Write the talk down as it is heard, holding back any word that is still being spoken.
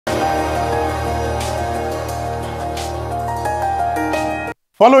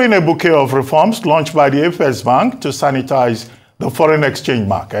Following a bouquet of reforms launched by the AFS Bank to sanitize the foreign exchange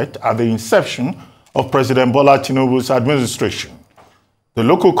market at the inception of President Bola Tinubu's administration, the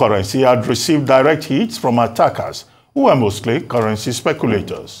local currency had received direct hits from attackers who were mostly currency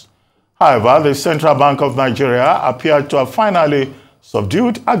speculators. However, the Central Bank of Nigeria appeared to have finally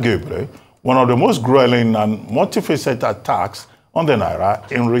subdued, arguably, one of the most grueling and multifaceted attacks on the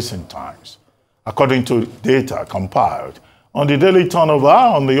Naira in recent times. According to data compiled on the daily turnover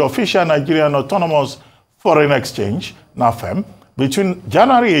on the official Nigerian Autonomous Foreign Exchange, NAFEM, between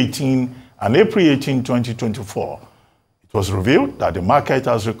January 18 and April 18, 2024, it was revealed that the market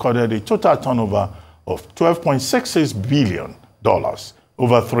has recorded a total turnover of $12.66 billion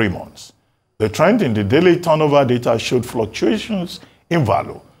over 3 months. The trend in the daily turnover data showed fluctuations in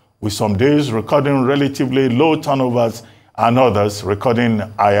value, with some days recording relatively low turnovers and others recording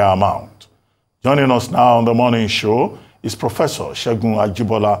higher amount. Joining us now on the morning show is Professor Segun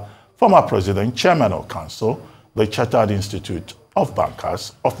Ajibola, former President, Chairman of Council, the Chartered Institute of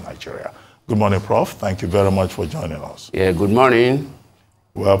Bankers of Nigeria. Good morning, Prof. Thank you very much for joining us. Yeah, good morning.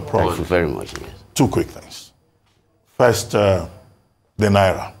 Well, Prof, thank you very much. Yes. Two quick things. First, the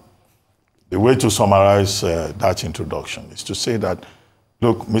Naira. The way to summarize that introduction is to say that,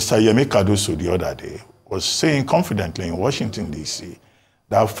 look, Mr. Yemi Kadusu the other day was saying confidently in Washington, D.C.,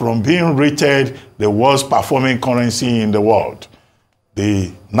 that from being rated the worst performing currency in the world, the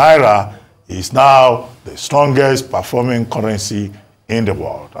Naira is now the strongest performing currency in the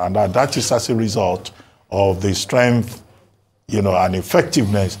world. And that is as a result of the strength, and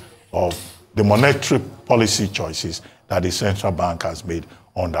effectiveness of the monetary policy choices that the central bank has made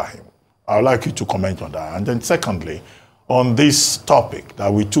under him. I would like you to comment on that. And then secondly, on this topic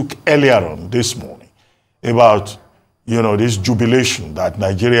that we took earlier on this morning about, this jubilation that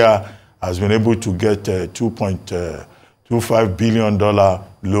Nigeria has been able to get a $2.25 billion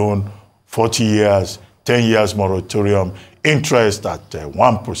loan, 40 years, 10 years moratorium, interest at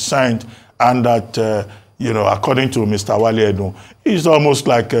 1%, and that, according to Mr. Wale Edun, it's almost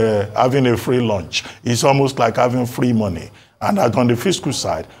like having a free lunch. It's almost like having free money. And that on the fiscal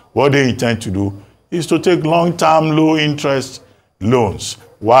side, what they intend to do is to take long-term, low-interest loans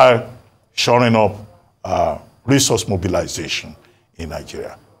while shoring up resource mobilization in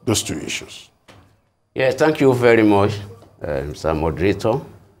Nigeria. Those two issues. Yes, thank you very much, Mr. Moderator.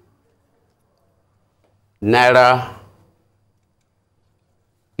 Naira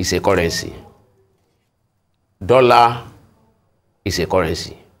is a currency. Dollar is a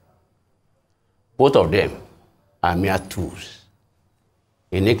currency. Both of them are mere tools.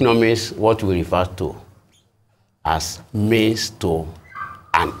 In economics, what we refer to as means to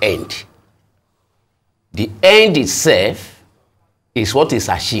an end. The end itself is what is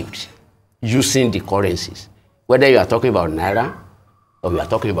achieved using the currencies, whether you are talking about Naira or you are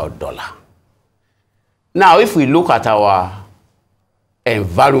talking about dollar. Now, if we look at our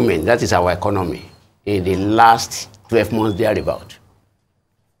environment, that is our economy, in the last 12 months thereabout,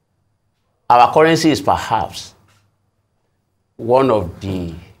 our currency is perhaps one of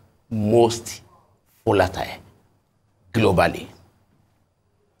the most volatile globally,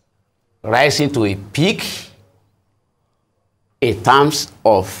 rising to a peak in terms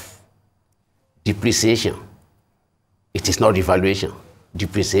of depreciation. It is not devaluation,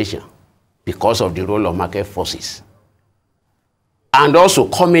 depreciation, because of the role of market forces. And also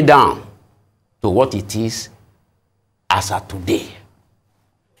coming down to what it is as of today.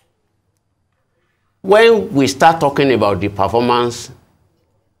 When we start talking about the performance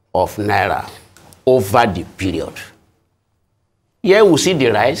of Naira over the period, here we see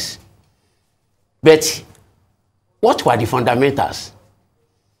the rise, but what were the fundamentals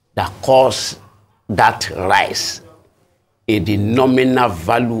that caused that rise in the nominal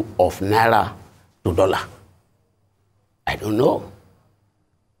value of Naira to dollar? I don't know.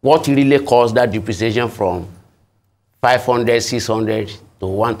 What really caused that depreciation from 500, 600 to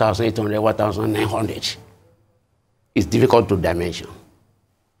 1,800, 1,900? It's difficult to dimension.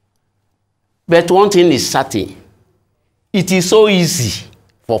 But one thing is certain. It is so easy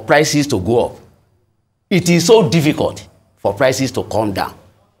for prices to go up. It is so difficult for prices to come down.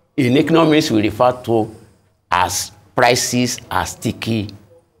 In economics, we refer to as prices are sticky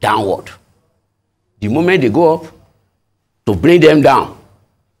downward. The moment they go up, to bring them down,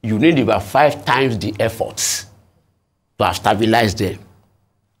 you need about 5 times the efforts to have stabilized them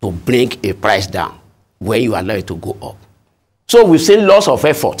to bring a price down when you allow it to go up. So we've seen loss of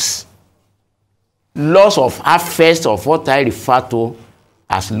efforts, loss of harvest of what I refer to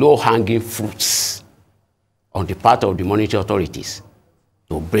as low-hanging fruits on the part of the monetary authorities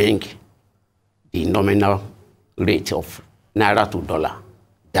to bring the nominal rate of Naira to dollar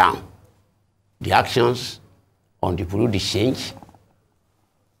down. The actions on the Bureau de change,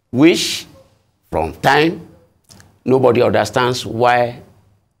 which from time, nobody understands why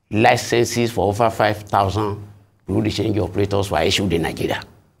licenses for over 5,000 Bureau de change operators were issued in Nigeria.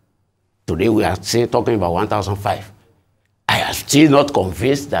 Today we are still talking about 1,005. I am still not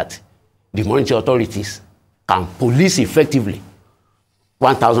convinced that the monetary authorities can police effectively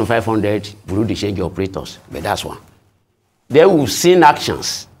 1,500 Bureau de change operators, but that's one. Then we've seen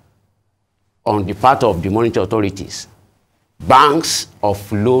actions on the part of the monetary authorities. Banks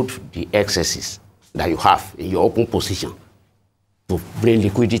offload the excesses that you have in your open position to bring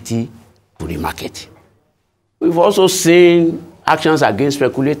liquidity to the market. We've also seen actions against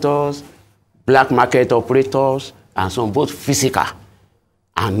speculators, black market operators, and some both physical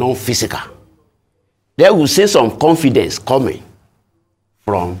and non-physical. Then we'll see some confidence coming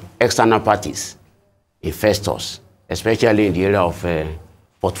from external parties, investors, especially in the area of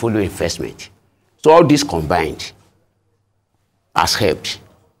portfolio investment. So all this combined has helped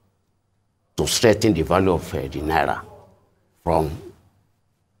to strengthen the value of the Naira from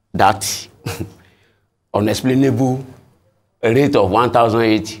that unexplainable rate of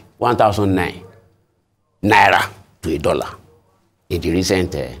 1,008, 1,009 Naira to a dollar in the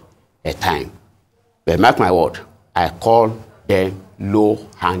recent time. But mark my word, I call them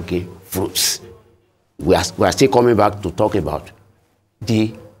low-hanging fruits. We are still coming back to talk about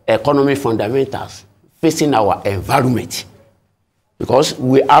the economic fundamentals facing our environment. Because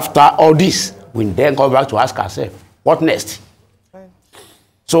we, after all this, we then come back to ask ourselves, what next? Right.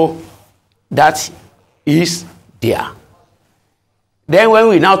 So that is there. Then when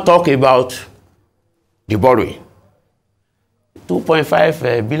we now talk about the borrowing,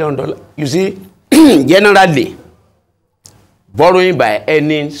 $2.5 billion, you see, generally, borrowing by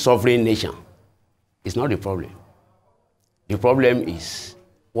any sovereign nation is not the problem. The problem is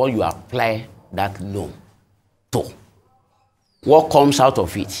what you apply that loan to. What comes out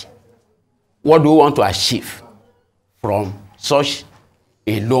of it? What do we want to achieve from such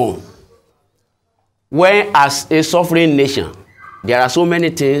a loan? When, as a sovereign nation, there are so many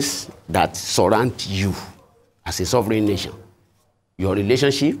things that surround you as a sovereign nation. Your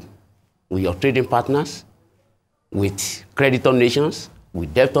relationship with your trading partners, with creditor nations,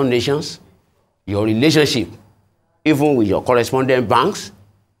 with debtor nations, your relationship even with your correspondent banks,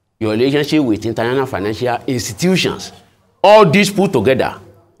 your relationship with international financial institutions. All these put together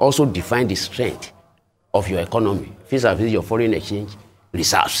also define the strength of your economy, vis-a-vis your foreign exchange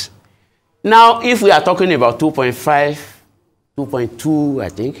reserves. Now, if we are talking about 2.5, 2.2, I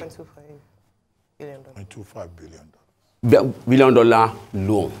think. $2.25 billion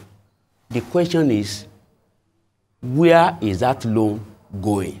loan. The question is, where is that loan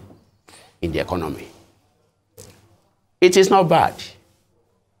going in the economy? It is not bad.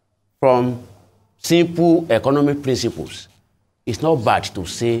 From simple economic principles, it's not bad to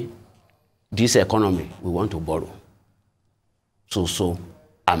say this economy, we want to borrow so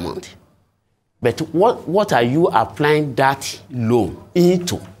amount. But what are you applying that loan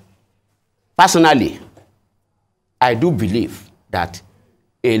into? Personally, I do believe that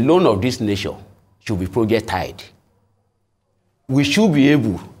a loan of this nature should be project-tied. We should be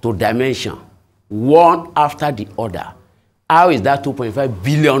able to dimension one after the other. How is that $2.5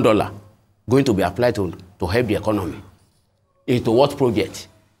 billion going to be applied to help the economy? Into what project?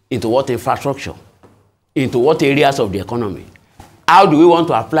 Into what infrastructure? Into what areas of the economy? How do we want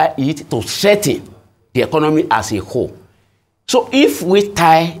to apply it to strengthen the economy as a whole? So if we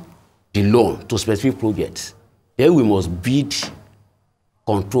tie the loan to specific projects, then we must build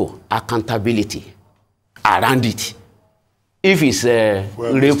control, accountability around it. If it's a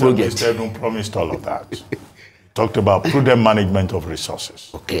real project. Mr. Segun promised all of that. Talked about prudent management of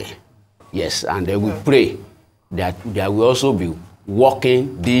resources. Okay. Yes, and then we pray that there will also be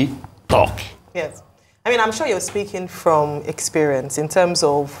walking the talk. Yes. I mean, I'm sure you're speaking from experience in terms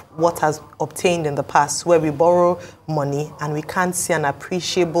of what has obtained in the past, where we borrow money and we can't see an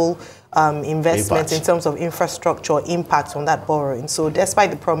appreciable investment in terms of infrastructure impact on that borrowing. So despite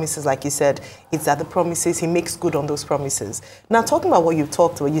the promises, like you said, it's that the promises, he makes good on those promises. Now, talking about what you've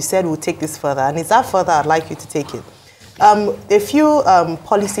talked about, you said we'll take this further, and is that further? I'd like you to take it. A few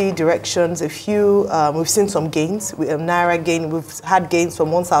policy directions, we've seen some gains. Naira gain, we've had gains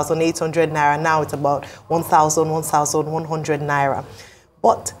from 1,800 Naira, now it's about 1,000, 1,100 Naira.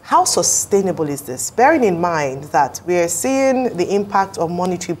 But how sustainable is this? Bearing in mind that we are seeing the impact of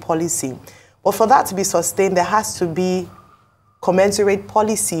monetary policy, but for that to be sustained, there has to be commensurate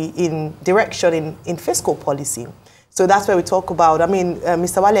policy in direction in fiscal policy. So that's where we talk about, I mean,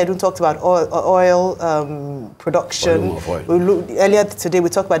 Mr. Wale Edun talked about oil production. Earlier today, we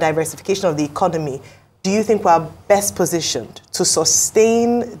talked about diversification of the economy. Do you think we're best positioned to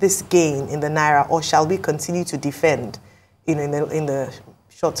sustain this gain in the Naira, or shall we continue to defend in the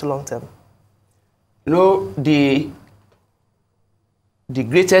short to long term? You know, the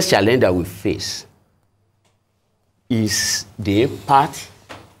greatest challenge that we face is the impact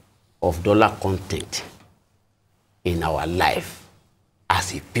of dollar content in our life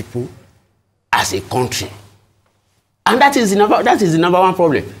as a people, as a country. And that is the number one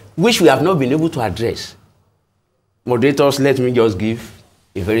problem, which we have not been able to address. Moderators, let me just give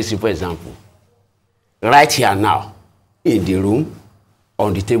a very simple example. Right here now, in the room,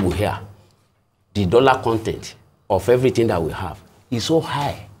 on the table here, the dollar content of everything that we have is so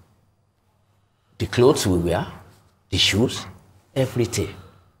high. The clothes we wear, the shoes, everything.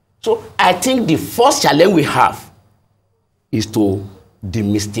 So I think the first challenge we have is to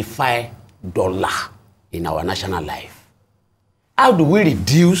demystify dollar in our national life. How do we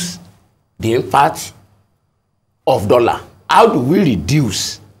reduce the impact of dollar? How do we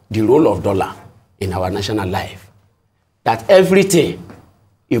reduce the role of dollar in our national life? That everything,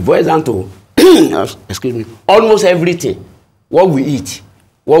 it boils down to, excuse me, almost everything, what we eat,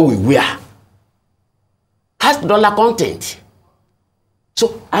 what we wear, has dollar content. So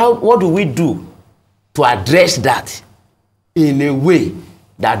what do we do to address that in a way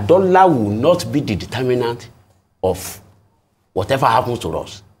that dollar will not be the determinant of whatever happens to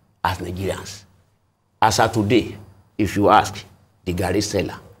us as Nigerians? As of today, if you ask the garri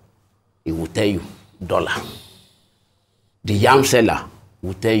seller, he will tell you dollar. The yam seller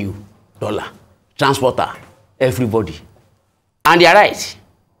will tell you dollar. Transporter, everybody. And they are right.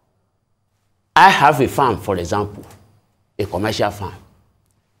 I have a farm, for example, a commercial farm.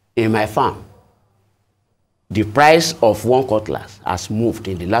 In my farm, the price of one cutlass has moved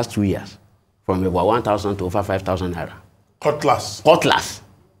in the last 2 years from about 1,000 to over 5,000 naira. Cutlass.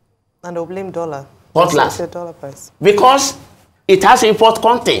 And they'll blame dollar. Cutlass. Dollar price. Because it has import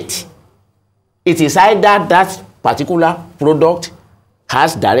content. It is either that particular product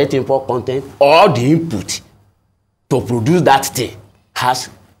has direct import content, or the input to produce that thing has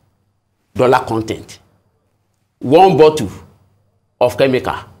dollar content. One bottle of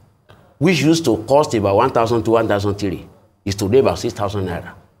chemical, which used to cost about 1,000 to 1,003, is today about 6,000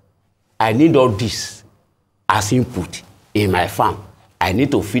 naira. I need all this as input in my farm. I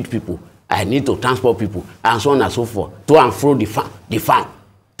need to feed people. I need to transport people, and so on and so forth, to and fro the farm,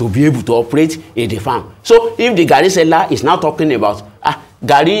 to be able to operate in the farm. So if the garri seller is now talking about,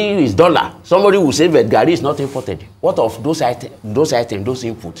 garri is dollar, somebody will say that garri is not imported. What of those items, those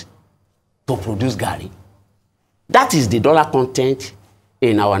inputs to produce garri? That is the dollar content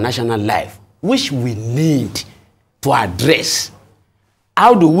in our national life, which we need to address.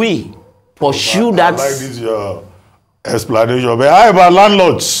 How do we pursue that? I like this your explanation. But how about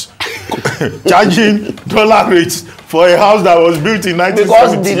landlords charging dollar rates for a house that was built in 1970?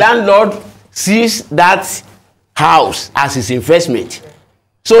 Because the landlord sees that house as his investment.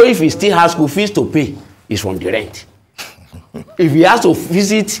 So if he still has school fees to pay, it's from the rent. If he has to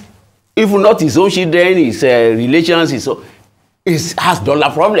visit, even not his own children, his relations, it has dollar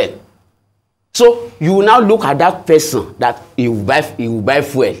problem. So you will now look at that person that he will buy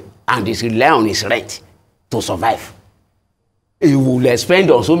fuel and he rely on his rent to survive. He will spend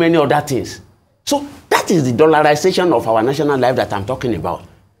on so many other things. So that is the dollarization of our national life that I'm talking about,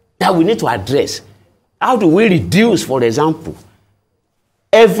 that we need to address. How do we reduce, for example,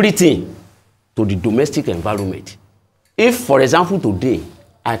 everything to the domestic environment? If, for example, today,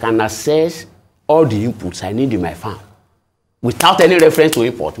 I can access all the inputs I need in my farm without any reference to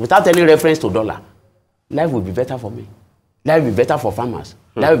import, without any reference to dollar, life will be better for me. Life will be better for farmers.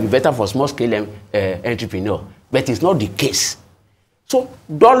 Life will be better for small-scale entrepreneurs. But it's not the case. So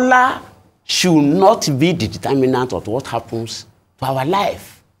dollar should not be the determinant of what happens to our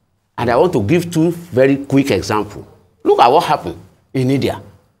life. And I want to give two very quick examples. Look at what happened in India.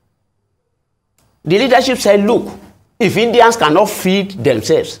 The leadership said, look, if Indians cannot feed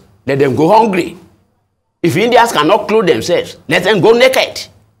themselves, let them go hungry. If Indians cannot clothe themselves, let them go naked.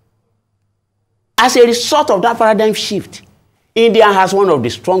 As a result of that paradigm shift, India has one of the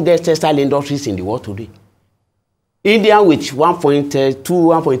strongest textile industries in the world today. India, with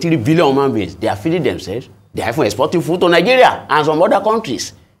 1.3 billion human beings, they are feeding themselves. They are even exporting food to Nigeria and some other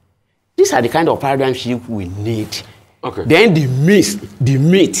countries. These are the kind of paradigm shift we need. Okay. Then the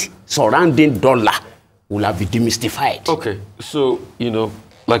myth surrounding dollar will have been demystified. Okay, so,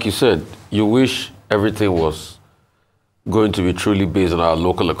 like you said, you wish everything was going to be truly based on our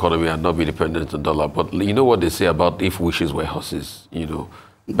local economy and not be dependent on dollar. But you know what they say about if wishes were horses, you know,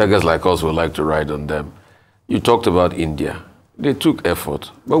 beggars like us would like to ride on them. You talked about India. They took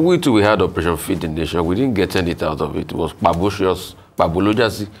effort. But we too, we had Operation Feed the Nation. We didn't get anything out of it. It was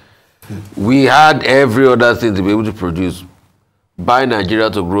babulojasi. We had every other thing to be able to produce. Buy Nigeria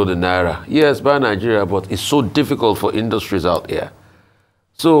to grow the Naira. Yes, buy Nigeria, but it's so difficult for industries out here.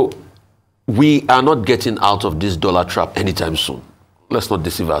 So we are not getting out of this dollar trap anytime soon. Let's not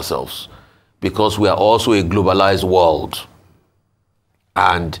deceive ourselves, because we are also a globalized world.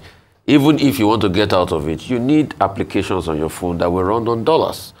 And even if you want to get out of it, you need applications on your phone that will run on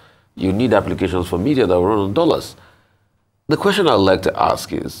dollars. You need applications for media that will run on dollars. The question I'd like to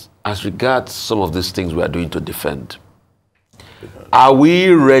ask is, as regards some of these things we are doing to defend, are we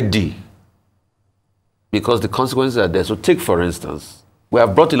ready? Because the consequences are there. So take, for instance, we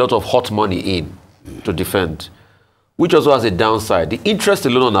have brought a lot of hot money in to defend, which also has a downside. The interest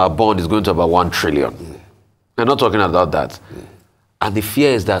alone on our bond is going to about 1 trillion. We're not talking about that. And the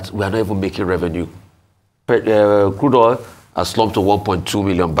fear is that we are not even making revenue. Crude oil has slumped to 1.2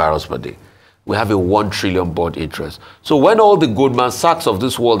 million barrels per day. We have a 1 trillion bond interest. So when all the Goldman Sachs of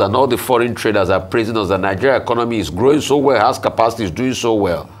this world and all the foreign traders are praising us, the Nigerian economy is growing so well, has capacity, is doing so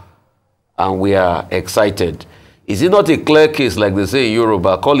well, and we are excited, is it not a clear case, like they say in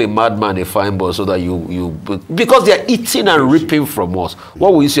Yoruba, call a madman a fine boy, so that because they are eating and reaping from us?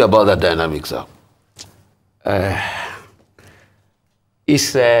 What will you say about that dynamic, sir?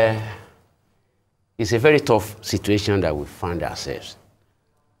 It's a very tough situation that we find ourselves.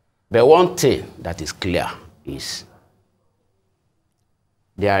 But one thing that is clear is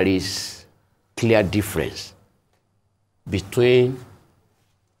there is clear difference between,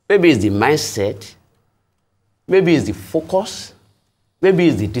 maybe it's the mindset, maybe it's the focus, maybe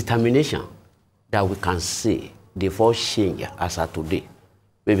it's the determination that we can see the first change as of today,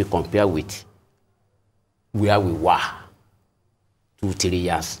 maybe compared with where we were 2-3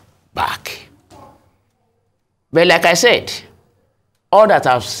 years back. But like I said, all that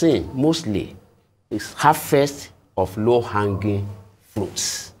I've seen mostly is harvest of low-hanging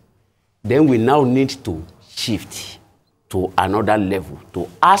fruits. Then we now need to shift to another level to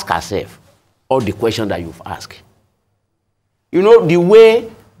ask ourselves all the questions that you've asked. You know, the way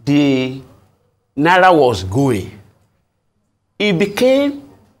the Naira was going, it became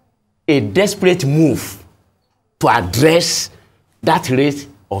a desperate move to address that rate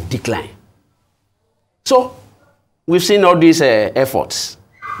of decline. So we've seen all these efforts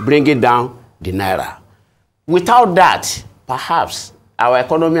bringing down the Naira. Without that, perhaps our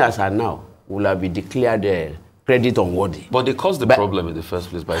economy as of now will have been declared credit unworthy. But they caused the problem in the first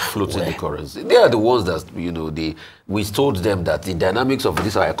place by floating the currency. They are the ones that, you know, we told them that the dynamics of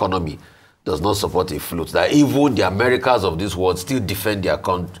this our economy does not support a float, that even the Americas of this world still defend their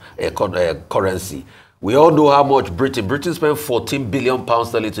currency. We all know how much Britain spent 14 billion pounds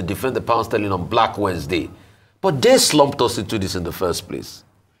sterling to defend the pound sterling on Black Wednesday. But they slumped us into this in the first place.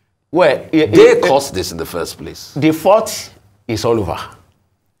 Well, they caused this in the first place. The fault is all over.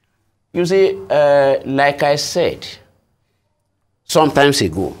 You see, like I said some times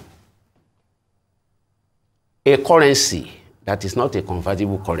ago, a currency that is not a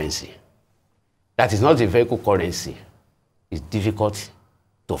convertible currency, that is not a vehicle currency, is difficult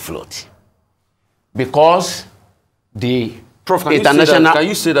to float. Because the Prof, international... Can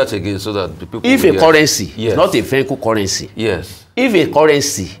you say that again so that the people... If a currency is not a vehicle currency, yes. If a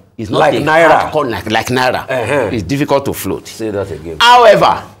currency is not like a Naira, like Naira, it's difficult to float. Say that again.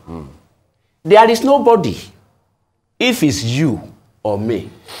 However, there is nobody, if it's you or me,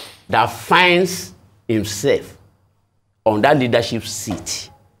 that finds himself on that leadership seat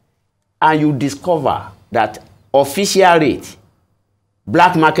and you discover that official rate,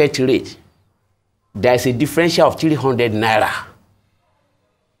 black market rate, there is a differential of 300 Naira.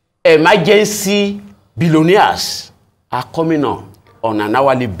 Emergency billionaires are coming on an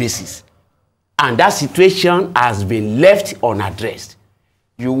hourly basis. And that situation has been left unaddressed.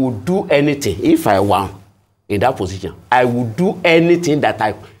 You would do anything. If I were in that position, I would do anything that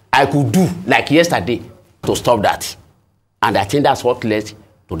I could do, like yesterday, to stop that. And I think that's what led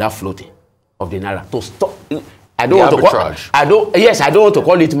to that floating of the Naira. To stop. I don't want to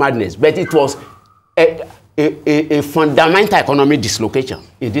call it madness, but it was a fundamental economic dislocation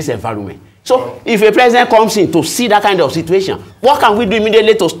in this environment. So if a president comes in to see that kind of situation, what can we do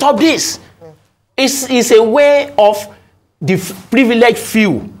immediately to stop this? It's a way of the privileged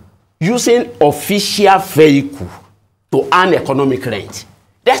few using official vehicle to earn economic rent.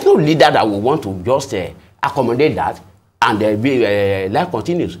 There's no leader that will want to just accommodate that and life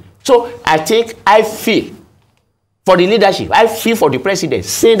continues. So I feel for the leadership. I feel for the president,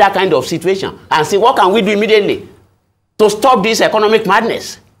 say that kind of situation and say, what can we do immediately to stop this economic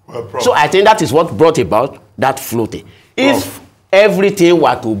madness? Well, Prof, so I think that is what brought about that floating. If everything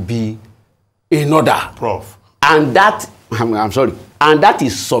were to be in order, Prof, and that, I'm sorry, and that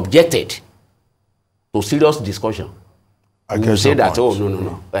is subjected to serious discussion, I we guess say your that, point. oh,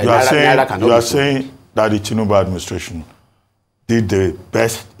 no. You are saying that the Tinubu administration did the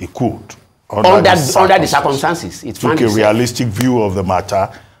best it could under the circumstances. It took a realistic view of the matter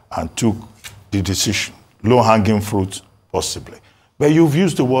and took the decision. Low-hanging fruit, possibly. But you've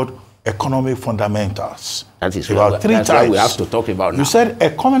used the word economic fundamentals. That is about three that's times. what we have to talk about now. You said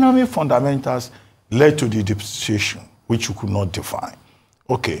economic fundamentals led to the decision, which you could not define.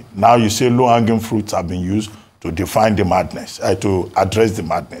 Okay, now you say low-hanging fruits have been used to define the madness, to address the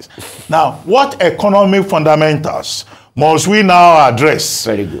madness. Now, what economic fundamentals must we now address?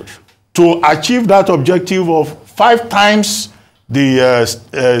 Very good. To achieve that objective of 5 times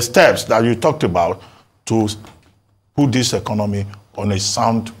the steps that you talked about to put this economy on a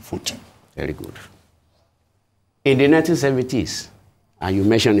sound footing? Very good. In the 1970s, and you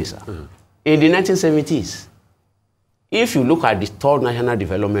mentioned it, sir, in the 1970s, if you look at the third National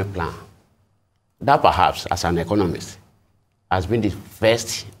Development Plan, that perhaps, as an economist, has been the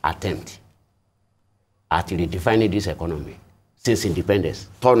first attempt at redefining this economy since independence.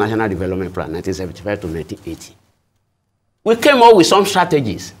 Third National Development Plan, 1975 to 1980. We came up with some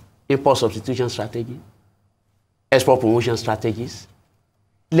strategies, import substitution strategy, export promotion strategies.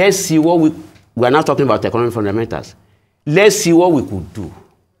 Let's see what we are not talking about economic fundamentals. Let's see what we could do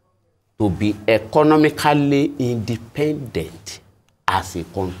to be economically independent as a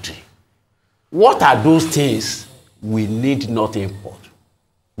country. What are those things we need not import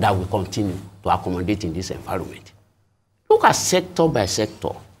that we continue to accommodate in this environment? Look at sector by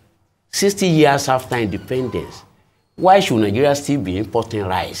sector. 60 years after independence, why should Nigeria still be importing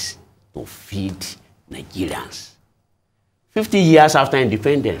rice to feed Nigerians? 50 years after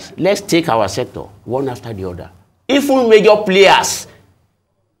independence, let's take our sector one after the other. Even major players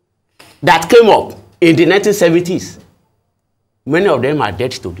that came up in the 1970s, many of them are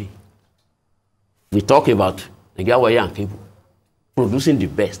dead today. We talk about Nigeria Wire and Cable producing the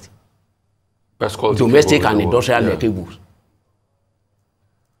best quality domestic and industrial cables.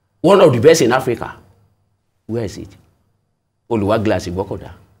 One of the best in Africa. Where is it? Oluwa Glass in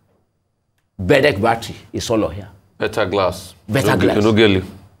Bokoda. Bedek Battery is all here. Better Glass. Better Glass. Inogeli.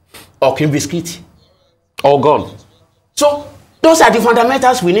 Okin Biscuit. All gone. So those are the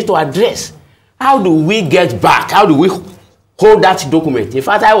fundamentals we need to address. How do we get back? How do we hold that document? In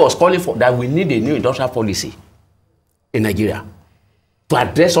fact, I was calling for that we need a new industrial policy in Nigeria to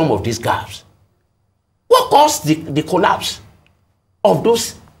address some of these gaps. What caused the collapse of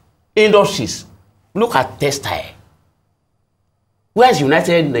those industries? Look at textile. Where is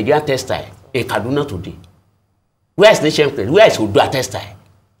United Nigeria Textile in Kaduna today? Where is Nation Place? Where is Odua Textile?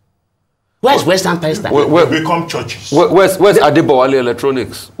 Where is Western Textile? Where become churches. Where's Adebowale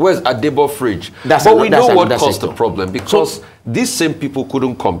Electronics? Where's Adebo Fridge? But we know what caused the problem, because these same people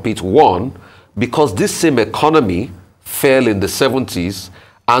couldn't compete. One, because this same economy fell in the 70s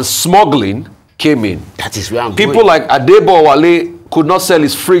and smuggling came in. That is where I'm People going. like Adebowale could not sell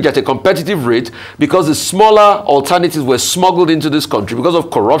his fridge at a competitive rate because the smaller alternatives were smuggled into this country because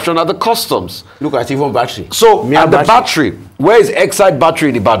of corruption at the customs. Look at even battery. So, and the battery, where is Exide battery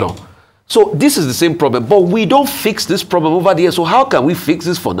in Ibadan? So this is the same problem, but we don't fix this problem over there. So how can we fix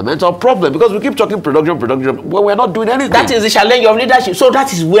this fundamental problem? Because we keep talking production, when we're not doing anything. That is the challenge of leadership. So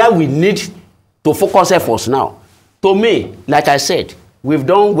that is where we need to focus efforts now. To me, like I said, we've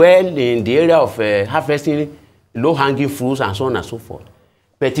done well in the area of harvesting low-hanging fruits and so on and so forth.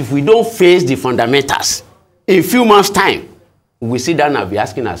 But if we don't face the fundamentals, in a few months' time, we sit down and be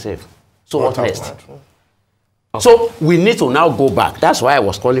asking ourselves, so what next? So we need to now go back. That's why I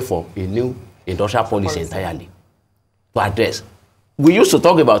was calling for a new industrial policy entirely to address. We used to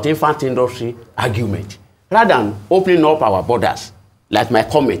talk about infant industry argument. Rather than opening up our borders, like my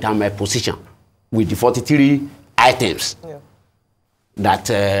comment and my position with the 43 items that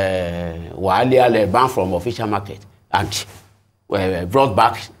were earlier banned from official market and were brought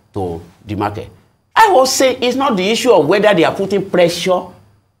back to the market. I will say it's not the issue of whether they are putting pressure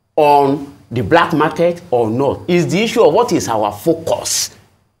on the black market or not. It's the issue of what is our focus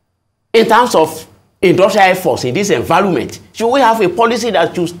in terms of industrial efforts in this environment. Should we have a policy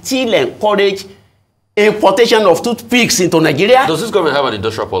that should still encourage importation of toothpicks into Nigeria? Does this government have an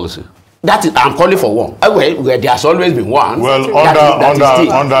industrial policy? That is, I'm calling for one. Well, there has always been one. Well,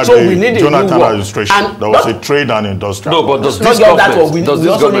 under so the we need Jonathan administration, there was a trade and industrial. No, but does not this just that government, one. We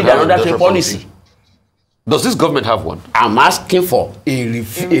also need another trade policy. Does this government have one? I'm asking for a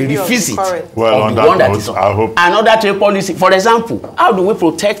revisit well, of on the that one that note, is on. I hope Another trade policy, for example, how do we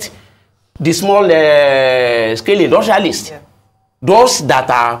protect the small scale industrialists? Yeah. Those that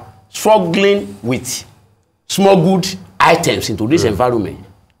are struggling with small good items into this environment.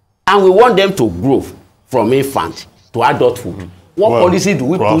 And we want them to grow from infant to adulthood. What policy do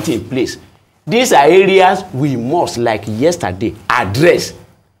we Prof, put in place? These are areas we must, like yesterday, address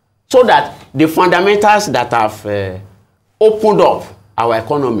so that the fundamentals that have opened up our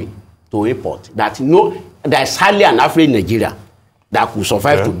economy to import, that there's hardly an African in Nigeria that could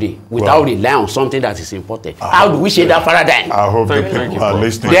survive today without relying on something that is imported. How do we change that paradigm? I hope the people are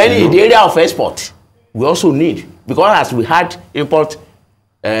listening. Then in the area of export, we also need, because as we had import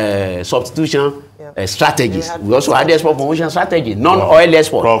substitution strategies, we also had export promotion strategy, non-oil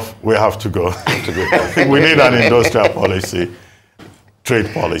export. Prof, we have to go. We need an industrial policy,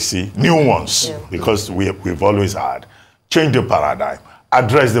 trade policy, new ones, because we've always had. Change the paradigm,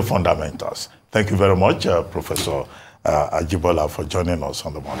 address the fundamentals. Thank you very much, Professor Ajibola, for joining us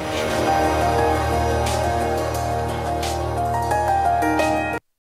on the morning show.